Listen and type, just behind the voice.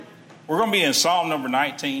We're going to be in Psalm number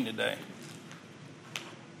 19 today.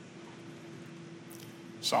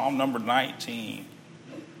 Psalm number 19.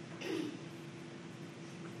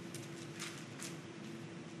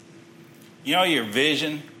 You know, your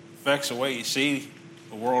vision affects the way you see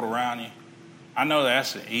the world around you. I know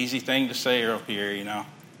that's an easy thing to say up here, you know,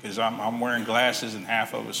 because I'm wearing glasses and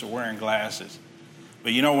half of us are wearing glasses.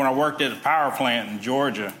 But, you know, when I worked at a power plant in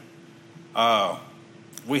Georgia,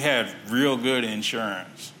 we had real good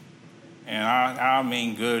insurance. And I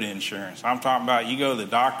mean good insurance. I'm talking about you go to the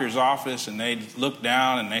doctor's office and they look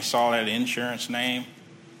down and they saw that insurance name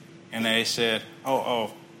and they said,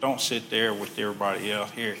 oh, don't sit there with everybody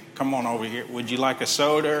else. Here, come on over here. Would you like a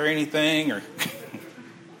soda or anything? Or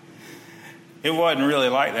it wasn't really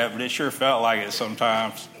like that, but it sure felt like it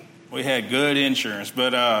sometimes. We had good insurance.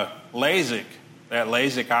 But LASIK, that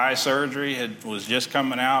LASIK eye surgery was just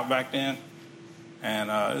coming out back then. And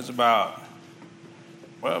it was about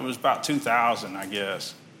 2000, I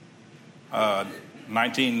guess.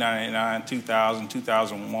 1999, 2000,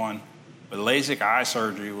 2001. But LASIK eye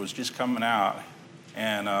surgery was just coming out.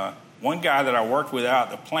 And one guy that I worked with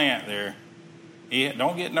out at the plant there,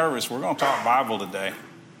 don't get nervous, we're going to talk Bible today.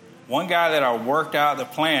 One guy that I worked out at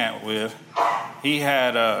the plant with, he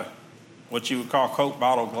had what you would call Coke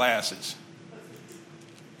bottle glasses.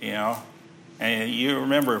 You know, and you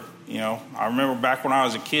remember, you know, I remember back when I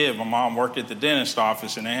was a kid, my mom worked at the dentist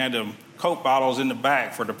office and they had them Coke bottles in the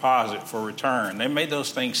back for deposit, for return. They made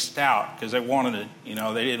those things stout because they wanted to, you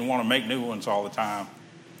know, they didn't want to make new ones all the time.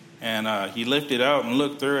 And you lift it up and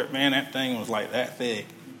look through it, man, that thing was like that thick.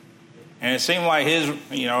 And it seemed like his,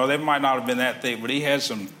 you know, they might not have been that thick, but he had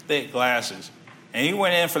some thick glasses. And he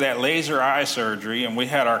went in for that laser eye surgery, and we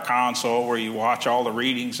had our console where you watch all the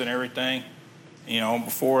readings and everything. You know,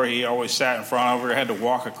 before he always sat in front of her, had to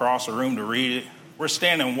walk across the room to read it. We're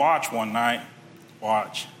standing watch one night.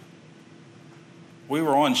 Watch. We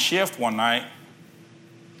were on shift one night.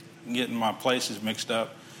 I'm getting my places mixed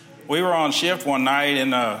up. We were on shift one night,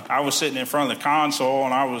 and I was sitting in front of the console,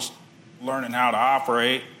 and I was learning how to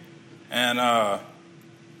operate. And it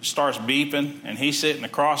starts beeping, and he's sitting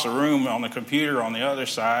across the room on the computer on the other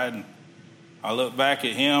side. And I look back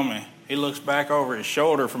at him, and he looks back over his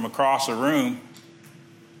shoulder from across the room.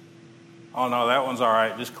 Oh, no, that one's all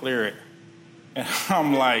right. Just clear it. And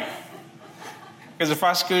I'm like, because if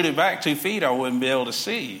I scooted back 2 feet, I wouldn't be able to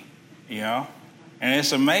see, you know. And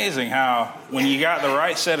it's amazing how when you got the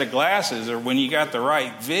right set of glasses or when you got the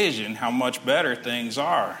right vision, how much better things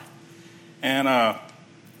are. And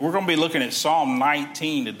we're going to be looking at Psalm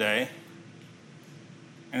 19 today.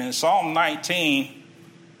 And in Psalm 19,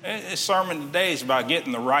 this sermon today is about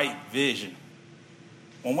getting the right vision.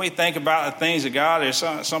 When we think about the things of God, there's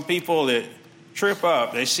some people that trip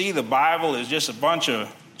up. They see the Bible as just a bunch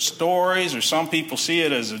of stories, or some people see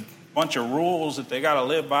it as a bunch of rules that they got to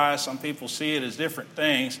live by. Some people see it as different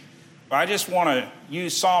things. But I just want to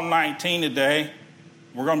use Psalm 19 today.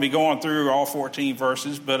 We're going to be going through all 14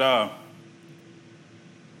 verses, but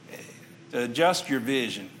to adjust your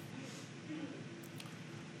vision.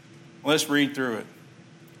 Let's read through it.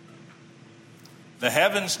 The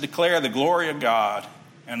heavens declare the glory of God,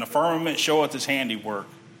 and the firmament showeth his handiwork.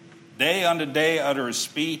 Day unto day uttereth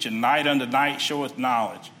speech, and night unto night showeth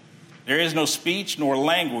knowledge. There is no speech nor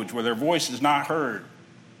language where their voice is not heard.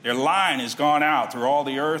 Their line is gone out through all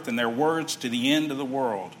the earth, and their words to the end of the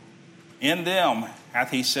world. In them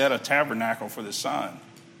hath he set a tabernacle for the sun,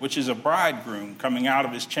 which is a bridegroom coming out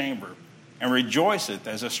of his chamber, and rejoiceth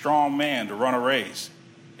as a strong man to run a race.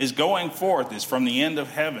 His going forth is from the end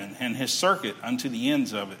of heaven, and his circuit unto the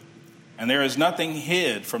ends of it. And there is nothing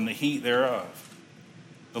hid from the heat thereof.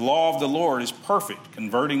 The law of the Lord is perfect,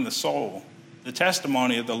 converting the soul. The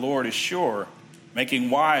testimony of the Lord is sure,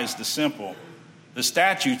 making wise the simple. The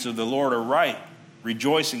statutes of the Lord are right,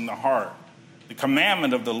 rejoicing the heart. The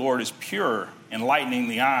commandment of the Lord is pure, enlightening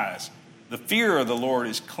the eyes. The fear of the Lord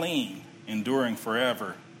is clean, enduring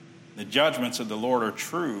forever. The judgments of the Lord are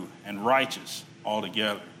true and righteous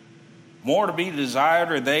altogether. More to be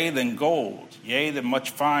desired are they than gold, yea, than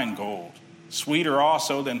much fine gold. Sweeter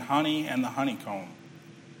also than honey and the honeycomb.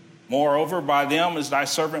 Moreover, by them is thy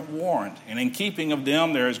servant warned, and in keeping of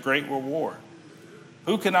them there is great reward.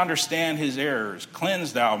 Who can understand his errors?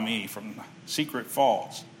 Cleanse thou me from secret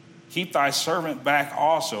faults. Keep thy servant back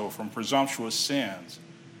also from presumptuous sins.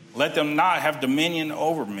 Let them not have dominion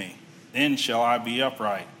over me. Then shall I be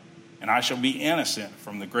upright, and I shall be innocent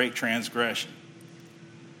from the great transgression.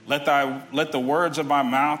 Let the words of my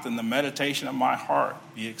mouth and the meditation of my heart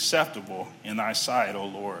be acceptable in thy sight, O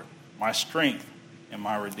Lord, my strength and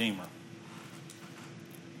my Redeemer.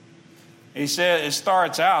 He said, it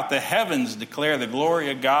starts out, the heavens declare the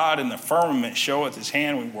glory of God, and the firmament showeth his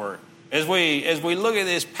handiwork. As we look at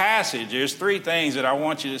this passage, there's three things that I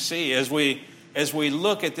want you to see. As we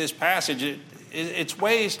look at this passage, it's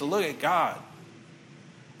ways to look at God.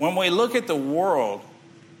 When we look at the world,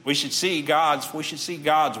 we should see God's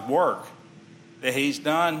work that he's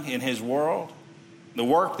done in his world, the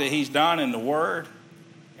work that he's done in the Word,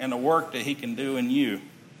 and the work that he can do in you.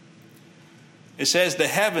 It says the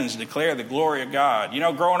heavens declare the glory of God. You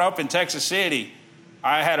know, growing up in Texas City,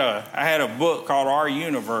 I had a book called Our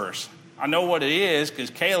Universe. I know what it is because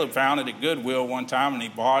Caleb found it at Goodwill one time and he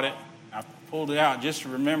bought it. I pulled it out just to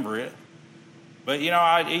remember it. But, you know,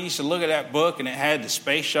 I used to look at that book, and it had the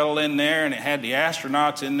space shuttle in there, and it had the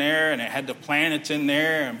astronauts in there, and it had the planets in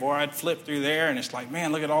there. And, boy, I'd flip through there, and it's like,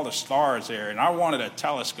 man, look at all the stars there. And I wanted a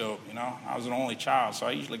telescope, you know. I was an only child, so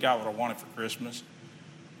I usually got what I wanted for Christmas.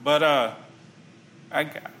 But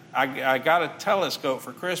I got a telescope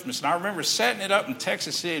for Christmas, and I remember setting it up in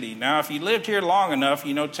Texas City. Now, if you lived here long enough,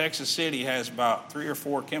 you know Texas City has about 3 or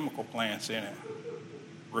 4 chemical plants in it,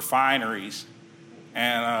 refineries.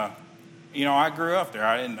 And you know, I grew up there.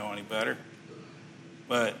 I didn't know any better.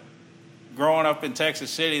 But growing up in Texas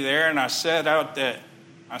City there, and I set that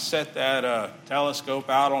telescope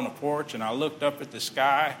out on the porch, and I looked up at the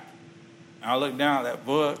sky. And I looked down at that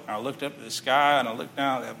book. And I looked up at the sky, and I looked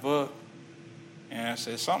down at that book. And I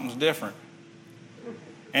said, something's different.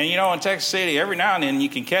 And, you know, in Texas City, every now and then you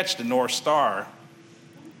can catch the North Star.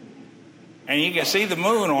 And you can see the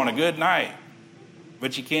moon on a good night.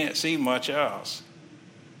 But you can't see much else,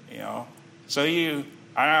 you know. So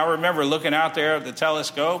I remember looking out there at the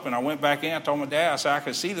telescope, and I went back in. I told my dad, I said, I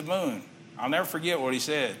could see the moon. I'll never forget what he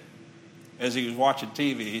said as he was watching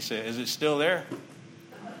TV. He said, is it still there?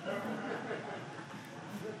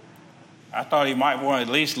 I thought he might want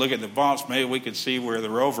to at least look at the bumps. Maybe we could see where the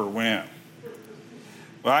rover went.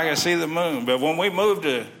 Well, I could see the moon. But when we moved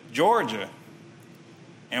to Georgia,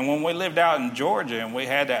 and when we lived out in Georgia, and we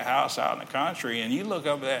had that house out in the country, and you look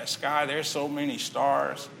up at that sky, there's so many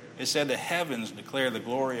stars. It said the heavens declare the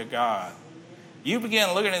glory of God. You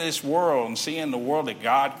begin looking at this world and seeing the world that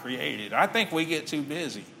God created. I think we get too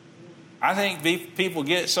busy. I think people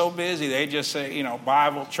get so busy, they just say, you know,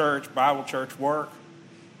 Bible, church, work.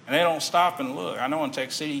 And they don't stop and look. I know in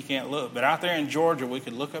Texas City you can't look, but out there in Georgia we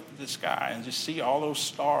could look up at the sky and just see all those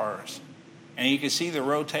stars. And you could see the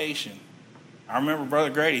rotation. I remember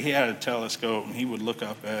Brother Grady, he had a telescope and he would look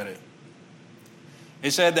up at it.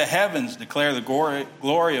 It said the heavens declare the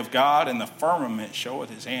glory of God, and the firmament showeth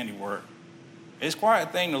his handiwork. It's quite a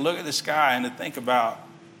thing to look at the sky and to think about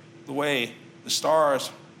the way the stars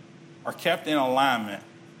are kept in alignment.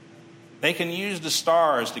 They can use the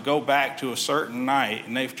stars to go back to a certain night,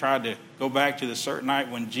 and they've tried to go back to the certain night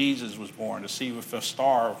when Jesus was born to see if a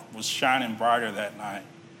star was shining brighter that night.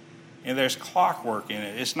 And there's clockwork in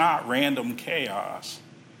it. It's not random chaos.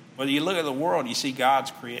 But you look at the world, you see God's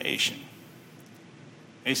creation.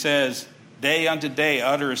 He says, day unto day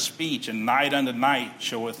uttereth speech, and night unto night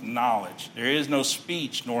showeth knowledge. There is no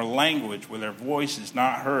speech nor language where their voice is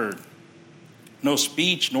not heard. No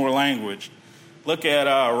speech nor language. Look at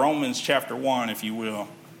Romans chapter 1, if you will.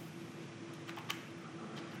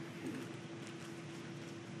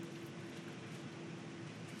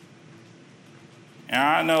 And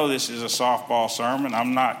I know this is a softball sermon.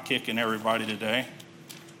 I'm not kicking everybody today.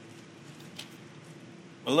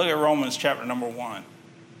 But look at Romans chapter number 1.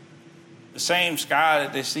 The same sky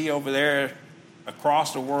that they see over there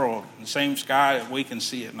across the world, the same sky that we can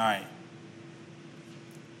see at night.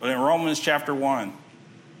 But in Romans chapter 1,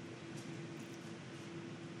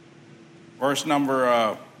 verse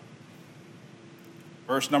number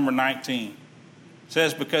 19, it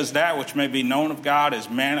says, because that which may be known of God is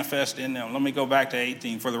manifest in them. Let me go back to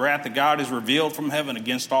 18. For the wrath of God is revealed from heaven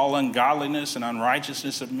against all ungodliness and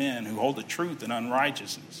unrighteousness of men who hold the truth in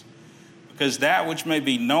unrighteousness. Because that which may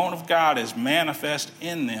be known of God is manifest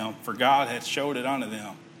in them, for God hath showed it unto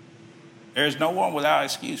them. There is no one without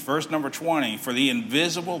excuse. Verse number 20, for the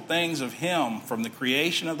invisible things of him from the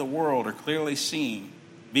creation of the world are clearly seen,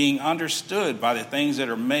 being understood by the things that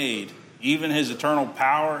are made, even his eternal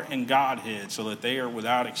power and Godhead, so that they are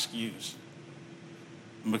without excuse.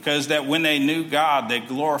 And because that when they knew God, they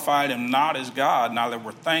glorified him not as God, neither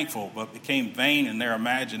were thankful, but became vain in their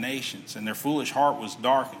imaginations, and their foolish heart was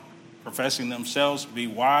darkened. Professing themselves to be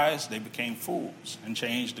wise, they became fools and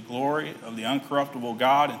changed the glory of the uncorruptible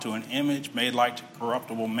God into an image made like to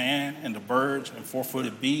corruptible man and to birds and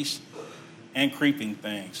four-footed beasts and creeping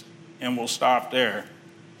things. And we'll stop there.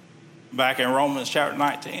 Back in Romans chapter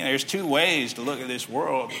 19, there's two ways to look at this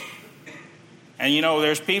world. And,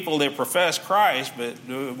 there's people that profess Christ, but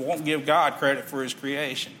won't give God credit for his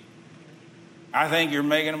creation. I think you're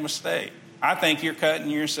making a mistake. I think you're cutting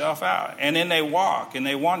yourself out. And then they walk and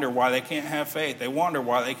they wonder why they can't have faith. They wonder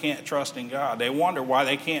why they can't trust in God. They wonder why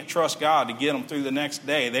they can't trust God to get them through the next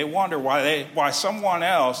day. They wonder why someone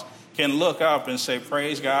else can look up and say,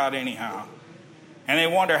 praise God anyhow. And they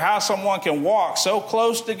wonder how someone can walk so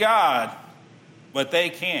close to God, but they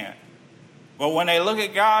can't. But when they look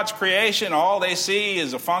at God's creation, all they see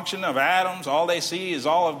is a function of atoms. All they see is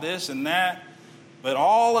all of this and that. But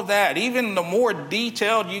all of that, even the more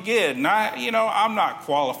detailed you get, and I'm not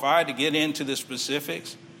qualified to get into the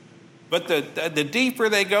specifics, but the deeper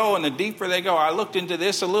they go and the deeper they go, I looked into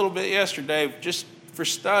this a little bit yesterday just for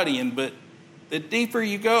studying, but the deeper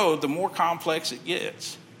you go, the more complex it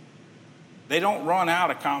gets. They don't run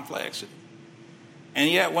out of complexity. And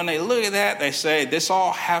yet when they look at that, they say, this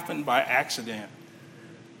all happened by accident.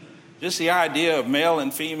 Just the idea of male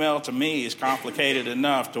and female to me is complicated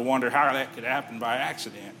enough to wonder how that could happen by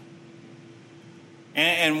accident.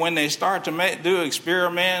 And when they start to do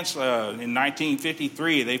experiments, in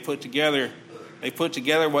 1953, they put together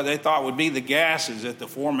what they thought would be the gases at the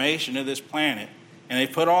formation of this planet. And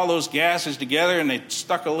they put all those gases together and they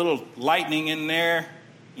stuck a little lightning in there,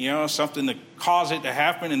 something to cause it to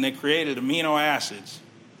happen, and they created amino acids.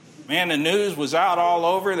 Man, the news was out all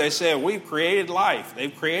over. They said, we've created life.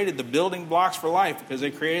 They've created the building blocks for life because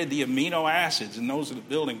they created the amino acids, and those are the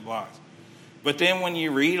building blocks. But then when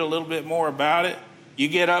you read a little bit more about it, you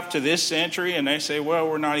get up to this century, and they say, well,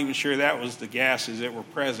 we're not even sure that was the gases that were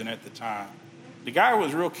present at the time. The guy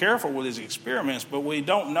was real careful with his experiments, but we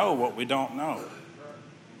don't know what we don't know.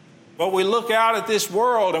 But we look out at this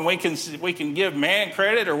world, and we can give man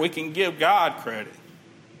credit or we can give God credit.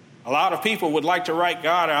 A lot of people would like to write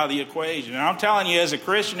God out of the equation. And I'm telling you, as a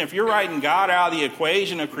Christian, if you're writing God out of the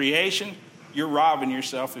equation of creation, you're robbing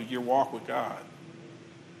yourself of your walk with God.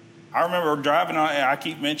 I remember driving on, I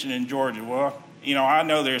keep mentioning Georgia. Well, I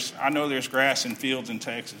know there's grass and fields in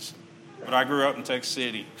Texas, but I grew up in Texas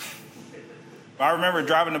City. But I remember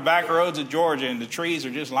driving the back roads of Georgia, and the trees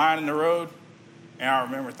are just lining the road. And I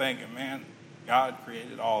remember thinking, man, God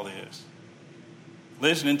created all this.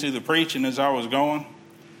 Listening to the preaching as I was going,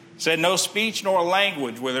 said no speech nor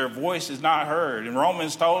language where their voice is not heard. And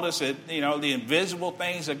Romans told us that, the invisible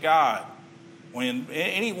things of God, when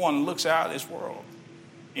anyone looks out at this world,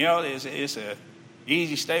 it's an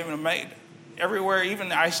easy statement to make. Everywhere,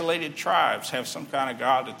 even isolated tribes have some kind of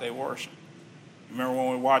God that they worship. Remember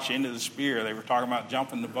when we watched Into the Spear, they were talking about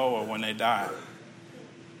jumping the boa when they died.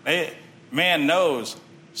 Man knows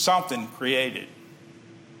something created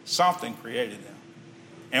them.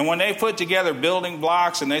 And when they put together building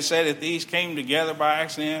blocks and they say that these came together by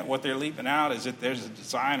accident, what they're leaving out is that there's a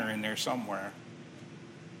designer in there somewhere.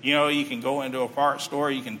 You can go into a parts store,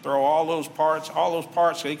 you can throw all those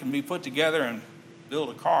parts, they can be put together and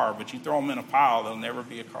build a car, but you throw them in a pile, they'll never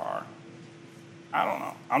be a car. I don't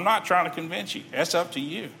know. I'm not trying to convince you. That's up to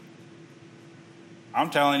you. I'm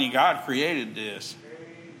telling you, God created this.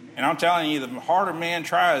 And I'm telling you, the harder man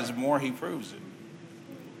tries, the more he proves it.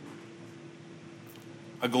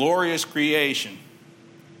 A glorious creation.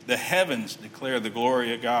 The heavens declare the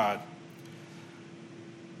glory of God.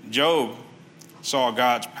 Job saw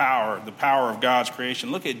God's power, the power of God's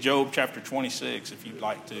creation. Look at Job chapter 26, if you'd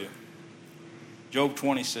like to. Job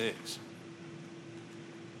 26.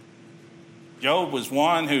 Job was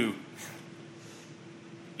one who,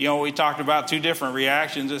 we talked about two different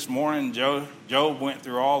reactions this morning. Job went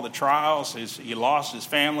through all the trials. He lost his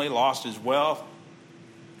family, lost his wealth.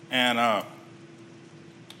 And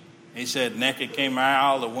he said, naked came I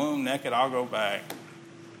out of the womb, naked I'll go back.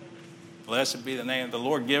 Blessed be the name of the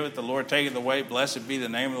Lord. Giveth, the Lord taketh away. Blessed be the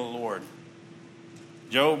name of the Lord.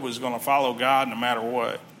 Job was going to follow God no matter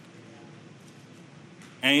what.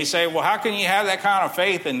 And you say, well, how can you have that kind of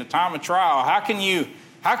faith in the time of trial? How can you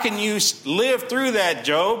live through that,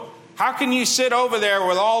 Job? How can you sit over there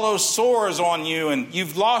with all those sores on you and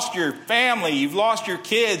you've lost your family, you've lost your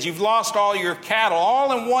kids, you've lost all your cattle,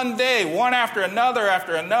 all in one day, one after another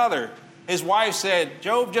after another? His wife said,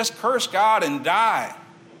 Job, just curse God and die.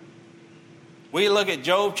 We look at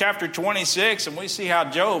Job chapter 26 and we see how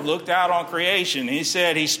Job looked out on creation. He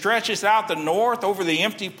said, he stretcheth out the north over the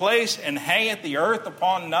empty place and hangeth the earth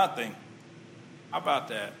upon nothing. How about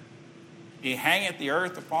that? He hangeth the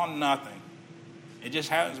earth upon nothing. It just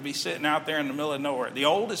happens to be sitting out there in the middle of nowhere. The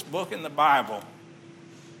oldest book in the Bible.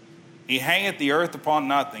 He hangeth the earth upon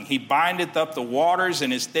nothing. He bindeth up the waters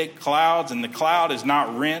in his thick clouds, and the cloud is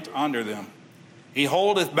not rent under them. He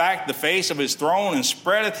holdeth back the face of his throne and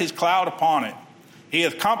spreadeth his cloud upon it. He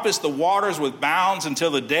hath compassed the waters with bounds until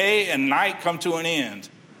the day and night come to an end.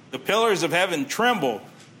 The pillars of heaven tremble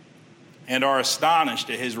and are astonished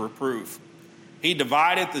at his reproof. He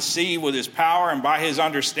divideth the sea with his power, and by his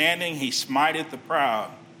understanding he smiteth the proud.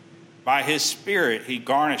 By his spirit he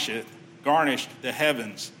garnished the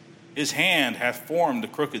heavens. His hand hath formed the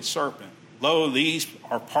crooked serpent. Lo, these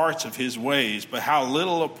are parts of his ways, but how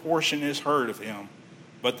little a portion is heard of him.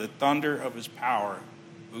 But the thunder of his power,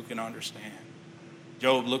 who can understand?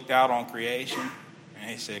 Job looked out on creation, and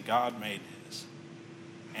he said, God made this.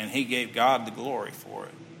 And he gave God the glory for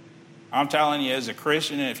it. I'm telling you, as a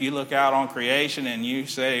Christian, if you look out on creation and you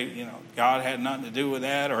say, God had nothing to do with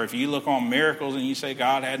that, or if you look on miracles and you say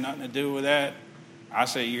God had nothing to do with that, I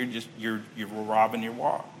say you're robbing your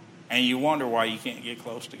walk. And you wonder why you can't get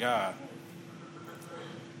close to God.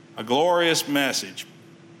 A glorious message.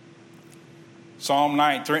 Psalm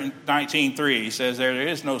 19:3 says, there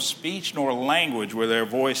is no speech nor language where their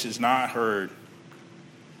voice is not heard.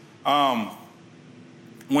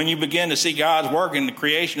 When you begin to see God's work in the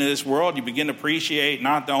creation of this world, you begin to appreciate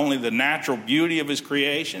not only the natural beauty of his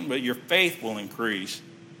creation, but your faith will increase.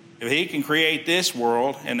 If he can create this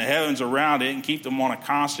world and the heavens around it and keep them on a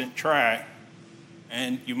constant track,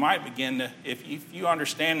 and you might begin to, if you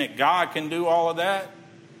understand that God can do all of that,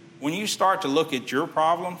 when you start to look at your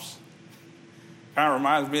problems, kind of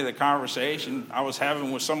reminds me of the conversation I was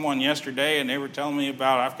having with someone yesterday, and they were telling me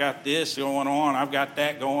about, I've got this going on, I've got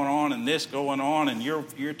that going on, and this going on, and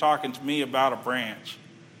you're talking to me about a branch.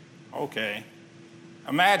 Okay.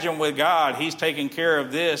 Imagine with God, he's taking care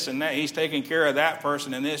of this and that. He's taking care of that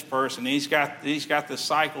person and this person. He's got the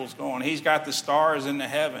cycles going. He's got the stars in the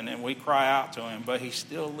heaven, and we cry out to him, but he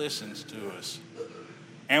still listens to us.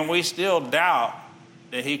 And we still doubt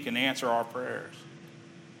that he can answer our prayers.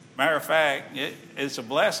 Matter of fact, it's a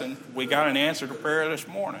blessing. We got an answer to prayer this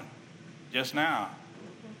morning, just now,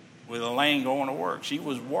 with Elaine going to work. She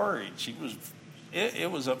was worried.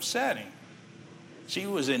 It was upsetting. She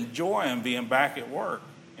was enjoying being back at work,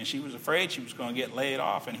 and she was afraid she was going to get laid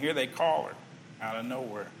off, and here they call her out of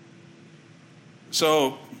nowhere.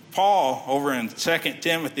 So Paul, over in 2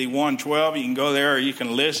 Timothy 1:12, you can go there or you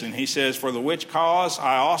can listen. He says, for the which cause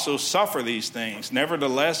I also suffer these things.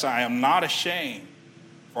 Nevertheless, I am not ashamed,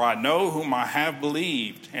 for I know whom I have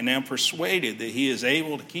believed, and am persuaded that he is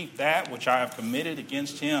able to keep that which I have committed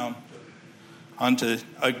against him unto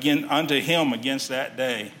him against that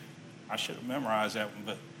day. I should have memorized that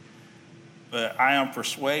one, but I am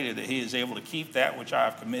persuaded that he is able to keep that which I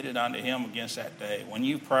have committed unto him against that day. When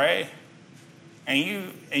you pray, and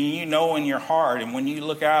you know in your heart, and when you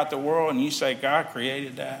look out at the world and you say, God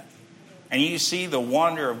created that, and you see the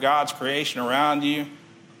wonder of God's creation around you,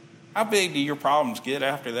 how big do your problems get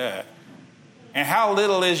after that? And how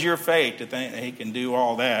little is your faith to think that he can do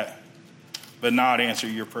all that but not answer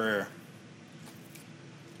your prayer?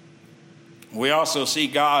 We also see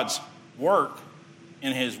God's work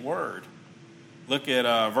in his word. Look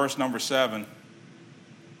at verse number 7.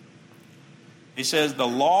 He says, the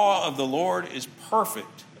law of the Lord is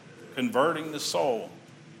perfect, converting the soul.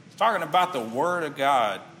 It's talking about the word of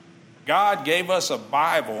God. God gave us a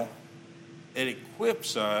Bible that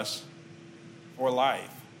equips us for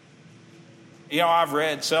life. I've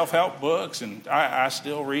read self-help books, and I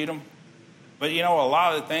still read them. But, a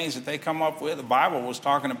lot of the things that they come up with, the Bible was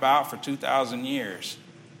talking about for 2,000 years.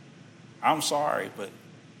 I'm sorry, but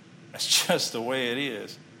that's just the way it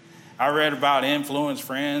is. I read about influence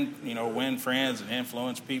friends, win friends and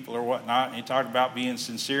influence people or whatnot. And he talked about being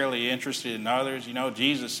sincerely interested in others.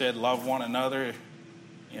 Jesus said, love one another.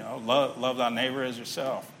 Love thy neighbor as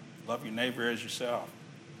yourself. Love your neighbor as yourself.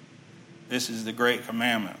 This is the great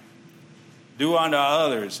commandment. Do unto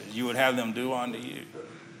others as you would have them do unto you.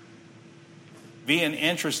 Being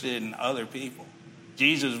interested in other people.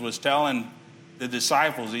 Jesus was telling the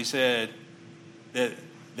disciples, he said that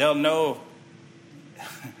they'll know,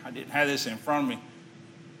 I didn't have this in front of me,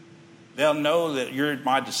 they'll know that you're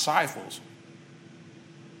my disciples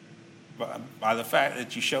by the fact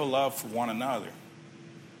that you show love for one another.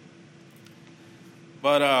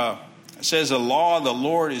 But it says the law of the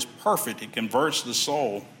Lord is perfect. It converts the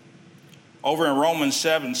soul. Over in Romans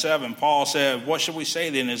 7:7, Paul said, what should we say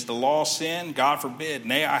then? Is the law sin? God forbid.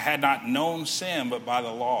 Nay, I had not known sin but by the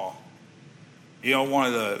law. One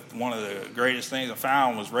of the greatest things I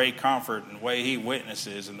found was Ray Comfort and the way he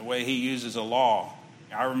witnesses and the way he uses the law.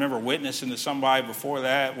 I remember witnessing to somebody before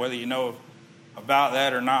that, whether you know about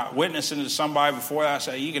that or not, witnessing to somebody before that, I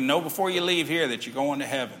say, you can know before you leave here that you're going to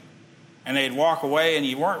heaven. And they'd walk away and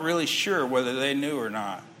you weren't really sure whether they knew or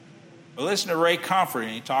not. But listen to Ray Comfort,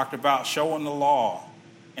 and he talked about showing the law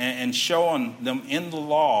and showing them in the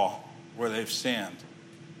law where they've sinned.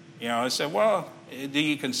 You know, they said, well, do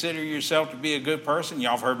you consider yourself to be a good person?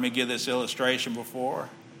 Y'all have heard me give this illustration before.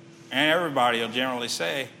 And everybody will generally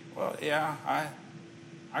say, well, yeah,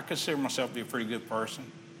 I consider myself to be a pretty good person.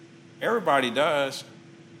 Everybody does.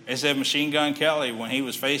 They said Machine Gun Kelly, when he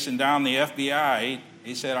was facing down the FBI,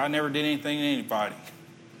 he said, I never did anything to anybody.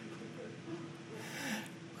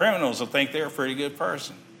 Criminals will think they're a pretty good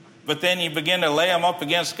person. But then you begin to lay them up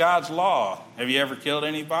against God's law. Have you ever killed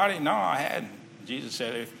anybody? No, I hadn't. Jesus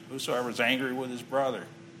said, if whosoever is angry with his brother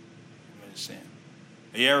committed sin.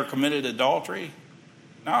 Have you ever committed adultery?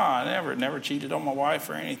 No, I never cheated on my wife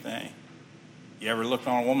or anything. You ever looked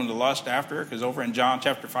on a woman to lust after her? Because over in John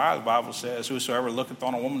chapter 5, the Bible says, whosoever looketh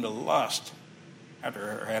on a woman to lust after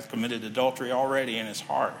her hath committed adultery already in his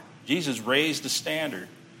heart. Jesus raised the standard.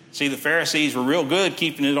 See, the Pharisees were real good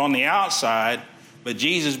keeping it on the outside, but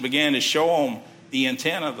Jesus began to show them the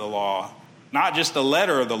intent of the law. Not just the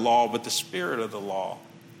letter of the law, but the spirit of the law.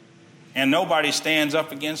 And nobody stands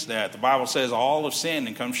up against that. The Bible says all have sinned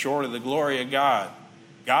and come short of the glory of God.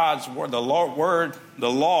 God's word,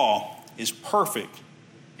 the law is perfect.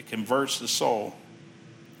 It converts the soul.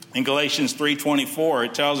 In Galatians 3:24,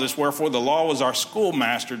 it tells us, wherefore the law was our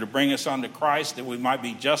schoolmaster to bring us unto Christ, that we might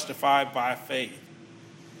be justified by faith.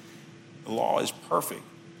 The law is perfect,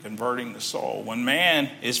 converting the soul. When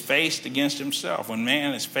man is faced against himself, when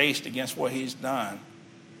man is faced against what he's done,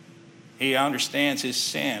 he understands his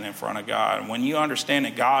sin in front of God. And when you understand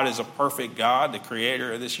that God is a perfect God, the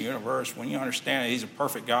creator of this universe, when you understand that he's a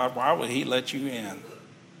perfect God, why would he let you in?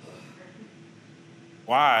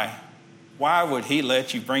 Why? Why would he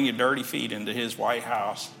let you bring your dirty feet into his white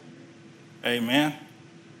house? Amen?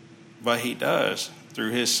 But he does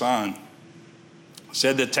through his Son.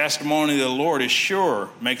 Said the testimony of the Lord is sure,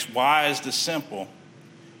 makes wise the simple.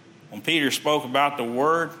 When Peter spoke about the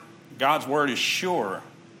word, God's word is sure.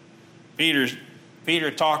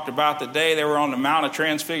 Peter talked about the day they were on the Mount of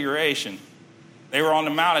Transfiguration. They were on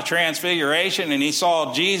the Mount of Transfiguration and he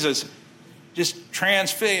saw Jesus just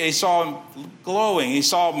transfigured. He saw him glowing. He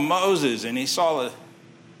saw Moses and he saw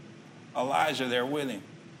Elijah there with him.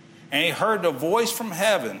 And he heard the voice from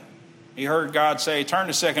heaven. He heard God say, turn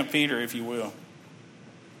to 2 Peter if you will.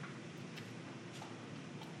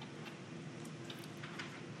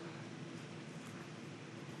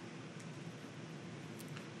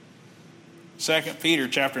 2 Peter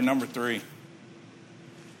chapter number 3.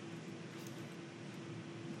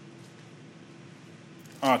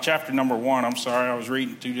 Chapter number 1. I'm sorry, I was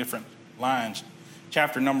reading two different lines.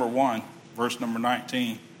 Chapter number 1, verse number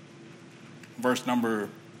 19. Verse number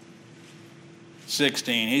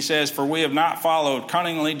 16. He says, for we have not followed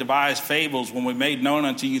cunningly devised fables when we made known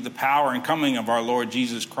unto you the power and coming of our Lord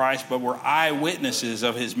Jesus Christ, but were eyewitnesses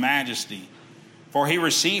of his majesty. For he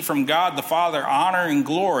received from God the Father honor and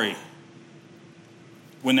glory,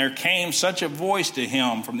 when there came such a voice to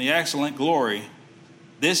him from the excellent glory,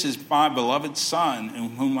 this is my beloved Son,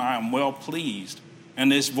 in whom I am well pleased.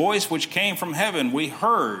 And this voice which came from heaven we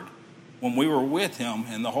heard when we were with him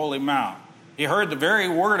in the holy mount. He heard the very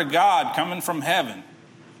word of God coming from heaven.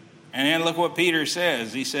 And then look what Peter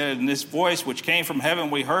says. He said, and this voice which came from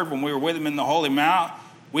heaven we heard when we were with him in the holy mount.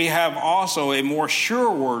 We have also a more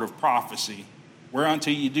sure word of prophecy,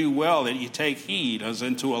 whereunto you do well that you take heed, as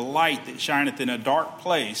unto a light that shineth in a dark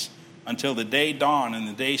place, until the day dawn and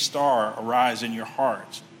the day star arise in your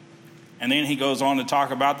hearts. And then he goes on to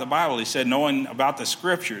talk about the Bible. He said, knowing about the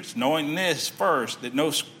scriptures, knowing this first, that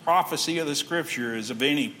no prophecy of the scripture is of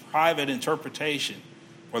any private interpretation.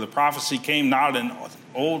 For the prophecy came not in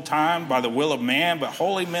old time by the will of man, but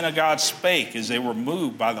holy men of God spake as they were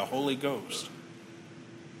moved by the Holy Ghost.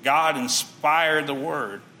 God inspired the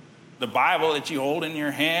word. The Bible that you hold in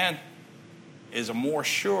your hand is a more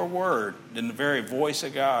sure word than the very voice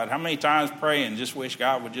of God. How many times pray and just wish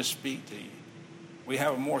God would just speak to you? We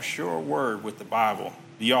have a more sure word with the Bible.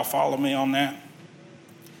 Do y'all follow me on that?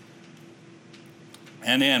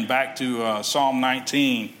 And then back to Psalm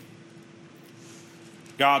 19.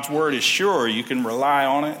 God's word is sure. You can rely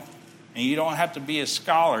on it. And you don't have to be a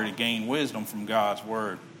scholar to gain wisdom from God's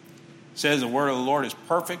word. It says the word of the Lord is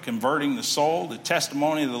perfect, converting the soul. The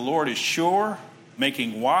testimony of the Lord is sure,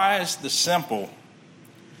 making wise the simple.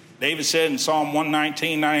 David said in Psalm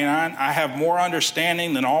 119:99, I have more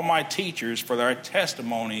understanding than all my teachers, for thy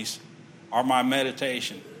testimonies are my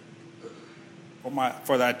meditation.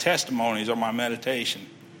 For thy testimonies are my meditation.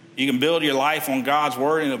 You can build your life on God's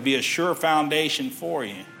word and it'll be a sure foundation for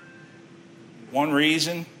you. One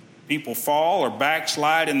reason people fall or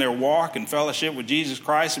backslide in their walk and fellowship with Jesus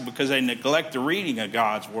Christ is because they neglect the reading of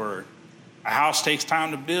God's word. A house takes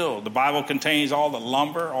time to build. The Bible contains all the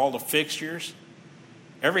lumber, all the fixtures.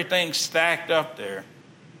 Everything's stacked up there,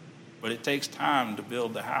 but it takes time to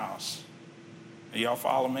build the house. Do y'all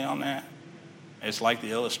follow me on that? It's like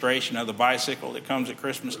the illustration of the bicycle that comes at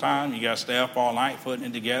Christmas time. You got to stay up all night putting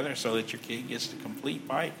it together so that your kid gets the complete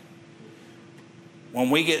bike. When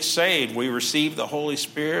we get saved, we receive the Holy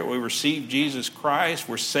Spirit. We receive Jesus Christ.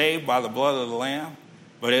 We're saved by the blood of the Lamb.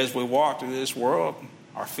 But as we walk through this world,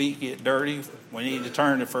 our feet get dirty. We need to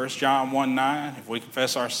turn to 1 John 1:9. If we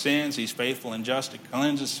confess our sins, he's faithful and just to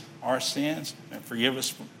cleanse us our sins and forgive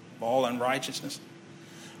us of all unrighteousness.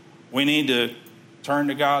 We need to turn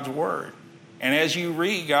to God's word. And as you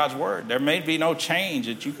read God's word, there may be no change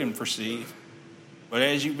that you can perceive. But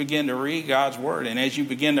as you begin to read God's word and as you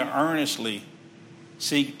begin to earnestly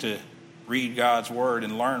seek to read God's word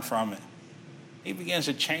and learn from it, he begins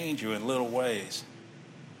to change you in little ways.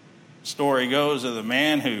 The story goes of the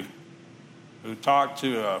man who talked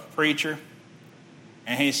to a preacher,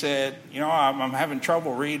 and he said, I'm having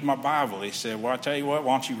trouble reading my Bible. He said, well, I tell you what,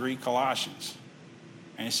 why don't you read Colossians?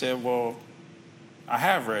 And he said, well, I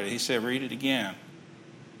have read it. He said, read it again.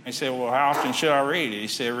 He said, well, how often should I read it? He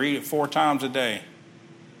said, read it 4 times a day.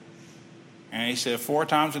 And he said, 4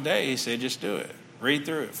 times a day? He said, just do it. Read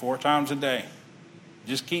through it 4 times a day.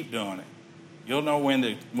 Just keep doing it. You'll know when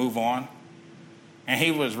to move on. And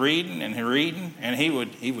he was reading, and he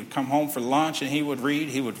would come home for lunch, and he would read.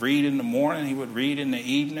 He would read in the morning, he would read in the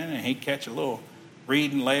evening, and he'd catch a little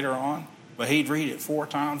reading later on. But he'd read it 4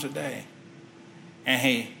 times a day.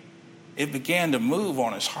 And it began to move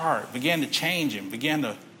on his heart, began to change him,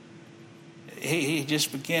 he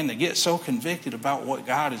just began to get so convicted about what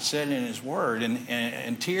God had said in his word,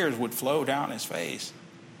 and tears would flow down his face.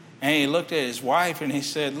 And he looked at his wife and he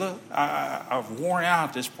said, look, I've worn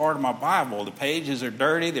out this part of my Bible. The pages are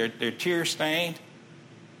dirty, they're tear stained.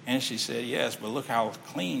 And she said, yes, but look how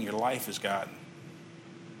clean your life has gotten.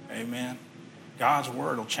 Amen. God's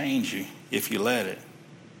word will change you if you let it.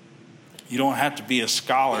 You don't have to be a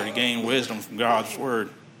scholar to gain wisdom from God's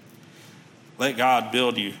word. Let God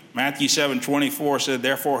build you. Matthew 7:24 said,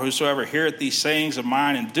 therefore, whosoever heareth these sayings of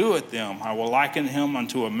mine and doeth them, I will liken him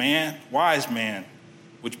unto a wise man,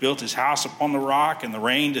 which built his house upon the rock, and the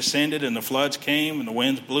rain descended, and the floods came, and the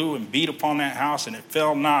winds blew and beat upon that house, and it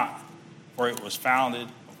fell not, for it was founded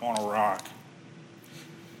upon a rock.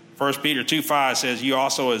 1 Peter 2:5 says, you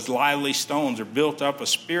also as lively stones are built up a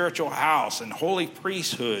spiritual house and holy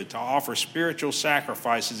priesthood to offer spiritual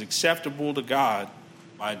sacrifices acceptable to God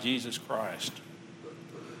by Jesus Christ.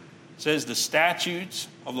 It says the statutes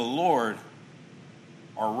of the Lord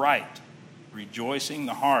are right, rejoicing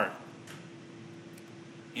the heart.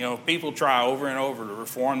 People try over and over to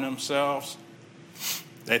reform themselves.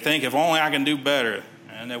 They think if only I can do better,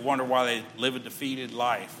 and they wonder why they live a defeated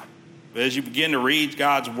life. But as you begin to read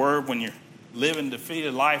God's word, when you're living a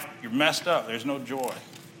defeated life, you're messed up. There's no joy.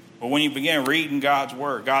 But when you begin reading God's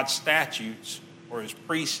word, God's statutes or his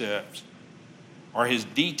precepts or his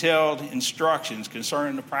detailed instructions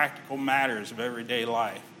concerning the practical matters of everyday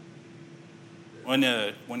life.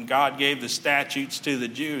 When God gave the statutes to the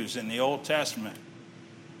Jews in the Old Testament,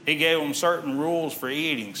 he gave them certain rules for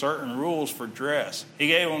eating, certain rules for dress. He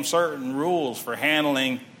gave them certain rules for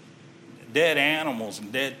handling dead animals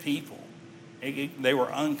and dead people. They were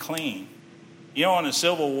unclean. In the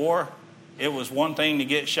Civil War, it was one thing to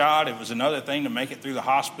get shot. It was another thing to make it through the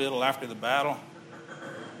hospital after the battle.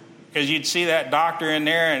 Because you'd see that doctor in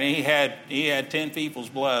there, and he had 10 people's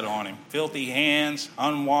blood on him. Filthy hands,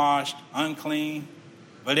 unwashed, unclean.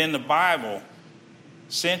 But in the Bible,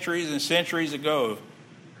 centuries and centuries ago,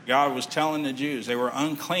 God was telling the Jews they were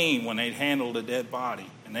unclean when they'd handled a dead body,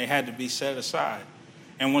 and they had to be set aside.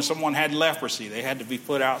 And when someone had leprosy, they had to be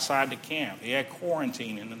put outside the camp. He had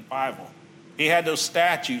quarantine in the Bible. He had those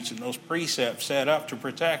statutes and those precepts set up to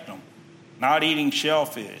protect them. Not eating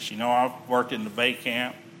shellfish. I've worked in the bait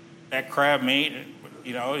camp. That crab meat,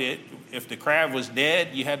 if the crab was dead,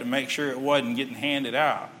 you had to make sure it wasn't getting handed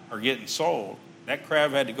out or getting sold. That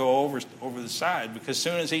crab had to go over the side, because as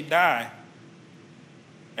soon as he'd die,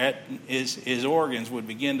 his organs would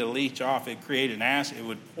begin to leach off. It'd create an acid. It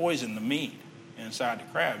would poison the meat inside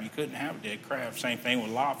the crab. You couldn't have a dead crab. Same thing with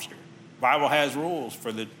lobster. The Bible has rules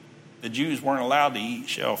for the Jews weren't allowed to eat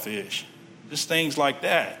shellfish. Just things like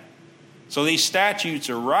that. So these statutes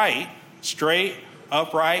are right, straight,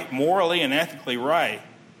 upright, morally and ethically right.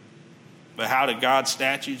 But how do God's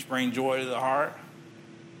statutes bring joy to the heart?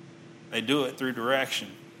 They do it through direction.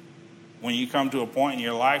 When you come to a point in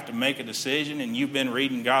your life to make a decision and you've been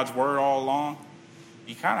reading God's word all along,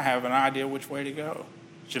 you kind of have an idea which way to go.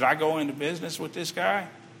 Should I go into business with this guy?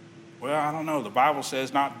 Well, I don't know. The Bible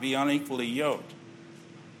says not to be unequally yoked.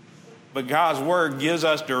 But God's word gives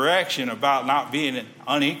us direction about not being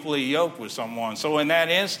unequally yoked with someone. So in that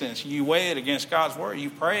instance, you weigh it against God's word. You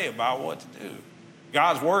pray about what to do.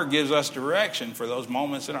 God's word gives us direction for those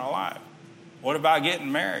moments in our life. What about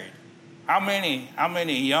getting married? How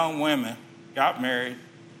many young women got married?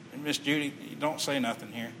 And Miss Judy, you don't say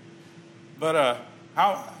nothing here. But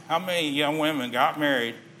how many young women got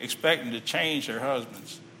married expecting to change their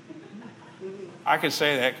husbands? I could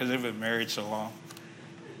say that because they've been married so long.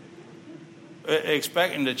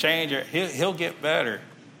 Expecting to change it, he'll get better.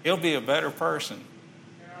 He'll be a better person.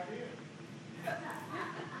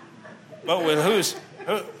 But with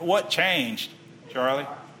what changed, Charlie?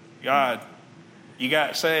 God. You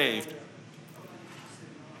got saved.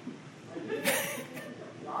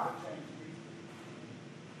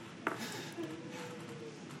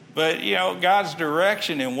 But, God's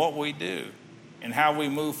direction in what we do and how we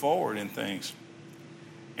move forward in things.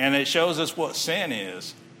 And it shows us what sin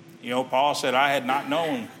is. Paul said, I had not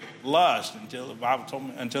known lust until the Bible told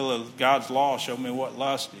me, until God's law showed me what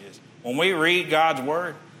lust is. When we read God's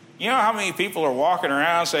word, you know how many people are walking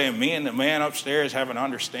around saying, me and the man upstairs have an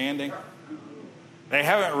understanding? They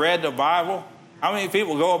haven't read the Bible. How many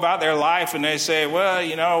people go about their life and they say,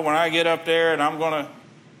 well, when I get up there and I'm going to...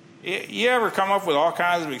 You ever come up with all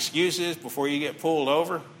kinds of excuses before you get pulled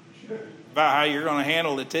over about how you're going to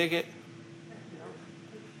handle the ticket?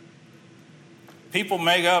 People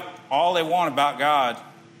make up all they want about God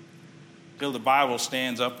till the Bible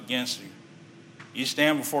stands up against you. You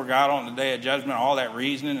stand before God on the day of judgment, all that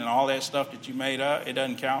reasoning and all that stuff that you made up, it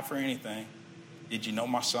doesn't count for anything. Did you know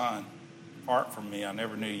my son? Apart from me, I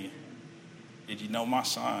never knew you. Did you know my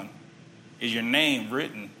son? Is your name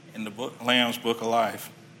written in the Lamb's Book of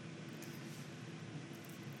Life?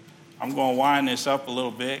 I'm going to wind this up a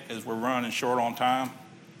little bit because we're running short on time.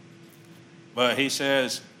 But he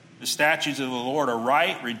says, the statutes of the Lord are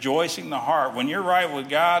right, rejoicing the heart. When you're right with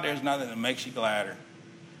God, there's nothing that makes you gladder.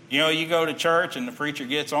 You go to church and the preacher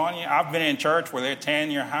gets on you. I've been in church where they're tearing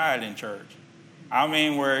your hide in church. I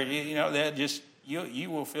mean, where, that just, you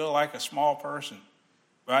will feel like a small person.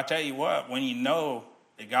 But I tell you what, when you know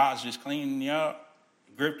that God's just cleaning you up,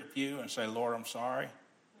 grip the pew and say, Lord, I'm sorry.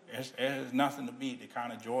 There's nothing to beat the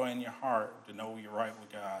kind of joy in your heart to know you're right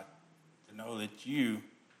with God, to know that you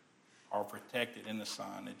are protected in the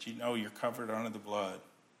Son, that you know you're covered under the blood.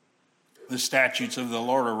 The statutes of the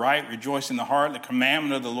Lord are right, rejoice in the heart. The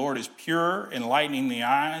commandment of the Lord is pure, enlightening the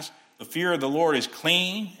eyes. The fear of the Lord is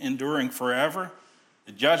clean, enduring forever.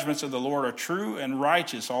 The judgments of the Lord are true and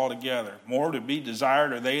righteous altogether. More to be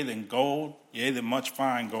desired are they than gold, yea, than much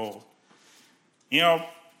fine gold.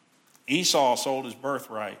 Esau sold his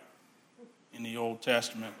birthright in the Old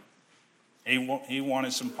Testament. He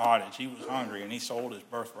wanted some pottage. He was hungry, and he sold his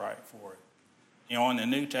birthright for it. In the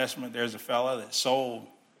New Testament, there's a fellow that sold.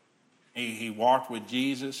 He walked with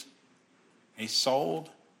Jesus. He sold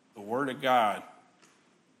the Word of God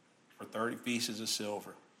for 30 pieces of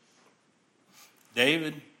silver.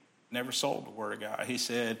 David never sold the Word of God. He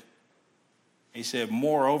said,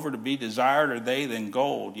 moreover, to be desired are they than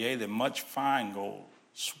gold, yea, than much fine gold,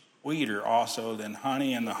 sweeter also than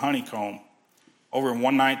honey and the honeycomb. Over in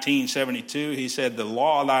 119:72, he said, the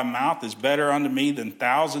law of thy mouth is better unto me than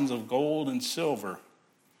thousands of gold and silver.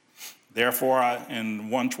 Therefore, in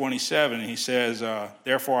 127, he says,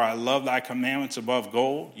 therefore I love thy commandments above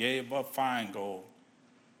gold, yea, above fine gold.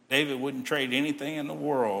 David wouldn't trade anything in the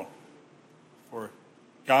world for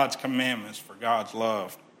God's commandments, for God's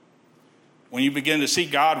love. When you begin to see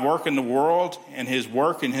God work in the world and his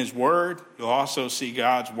work in his word, you'll also see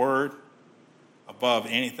God's word above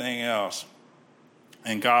anything else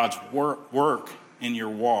and God's work in your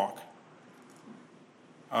walk.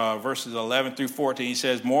 Verses 11 through 14, he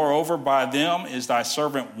says, moreover, by them is thy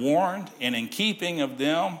servant warned, and in keeping of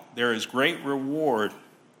them there is great reward.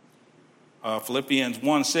 Philippians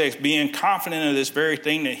 1:6, being confident of this very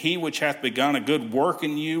thing, that he which hath begun a good work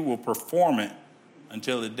in you will perform it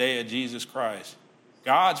until the day of Jesus Christ.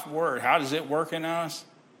 God's word, how does it work in us?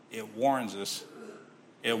 It warns us.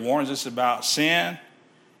 It warns us about sin.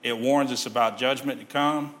 It warns us about judgment to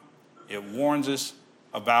come. It warns us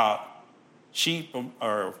about sheep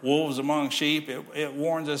or wolves among sheep. It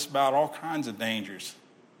warns us about all kinds of dangers.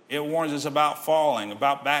 It warns us about falling,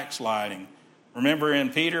 about backsliding. Remember in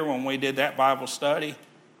Peter when we did that Bible study,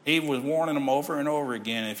 he was warning them over and over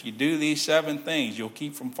again, if you do these 7 things, you'll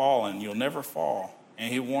keep from falling. You'll never fall.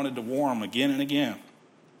 And he wanted to warn them again and again.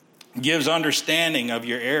 Gives understanding of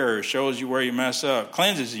your errors, shows you where you mess up,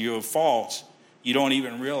 cleanses you of faults you don't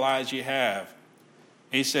even realize you have.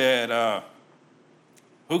 He said,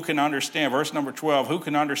 who can understand, verse number 12, who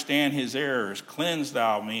can understand his errors? Cleanse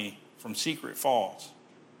thou me from secret faults.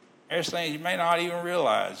 There's things you may not even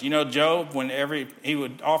realize. You know, Job, whenever he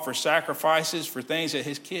would offer sacrifices for things that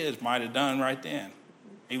his kids might have done right then,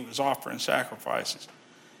 he was offering sacrifices.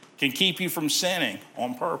 Can keep you from sinning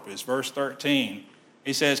on purpose. Verse 13,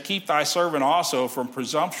 he says, keep thy servant also from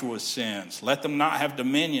presumptuous sins. Let them not have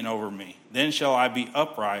dominion over me. Then shall I be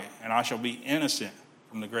upright, and I shall be innocent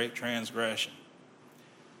from the great transgression.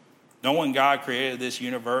 Knowing God created this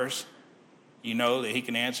universe, you know that he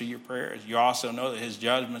can answer your prayers. You also know that his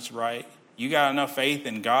judgment's right. You got enough faith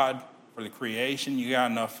in God for the creation. You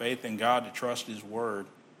got enough faith in God to trust his word.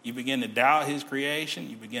 You begin to doubt his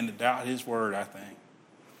creation. You begin to doubt his word, I think.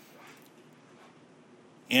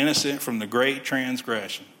 Innocent from the great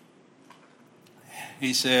transgression.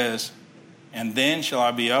 He says, and then shall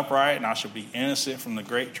I be upright, and I shall be innocent from the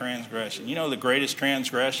great transgression. You know the greatest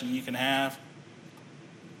transgression you can have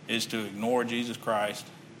is to ignore Jesus Christ.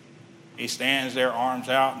 He stands there, arms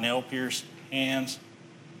out, nail-pierced hands,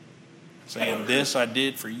 saying, this I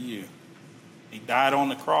did for you. He died on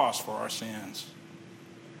the cross for our sins.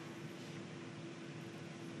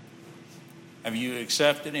 Have you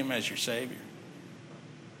accepted him as your Savior?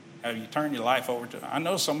 Have you turned your life over to him? I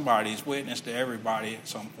know somebody's witnessed to everybody at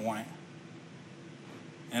some point.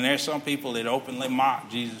 And there's some people that openly mock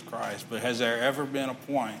Jesus Christ, but has there ever been a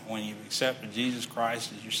point when you've accepted Jesus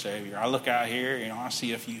Christ as your Savior? I look out here, I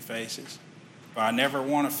see a few faces, but I never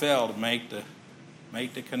want to fail to make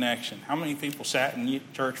the connection. How many people sat in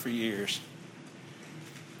church for years?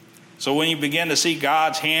 So when you begin to see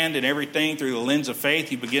God's hand in everything through the lens of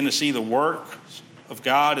faith, you begin to see the work of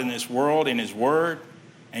God in this world, in his word,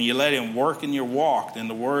 and you let him work in your walk, then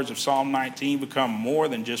the words of Psalm 19 become more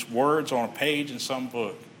than just words on a page in some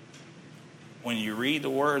book. When you read the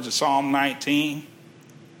words of Psalm 19,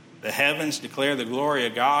 the heavens declare the glory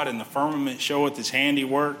of God, and the firmament showeth his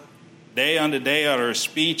handiwork. Day unto day uttereth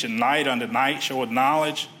speech, and night unto night showeth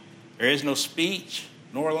knowledge. There is no speech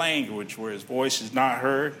nor language where his voice is not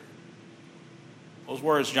heard. Those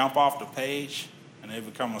words jump off the page, and they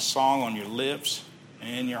become a song on your lips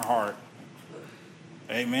and in your heart.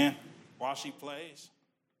 Amen. While she plays.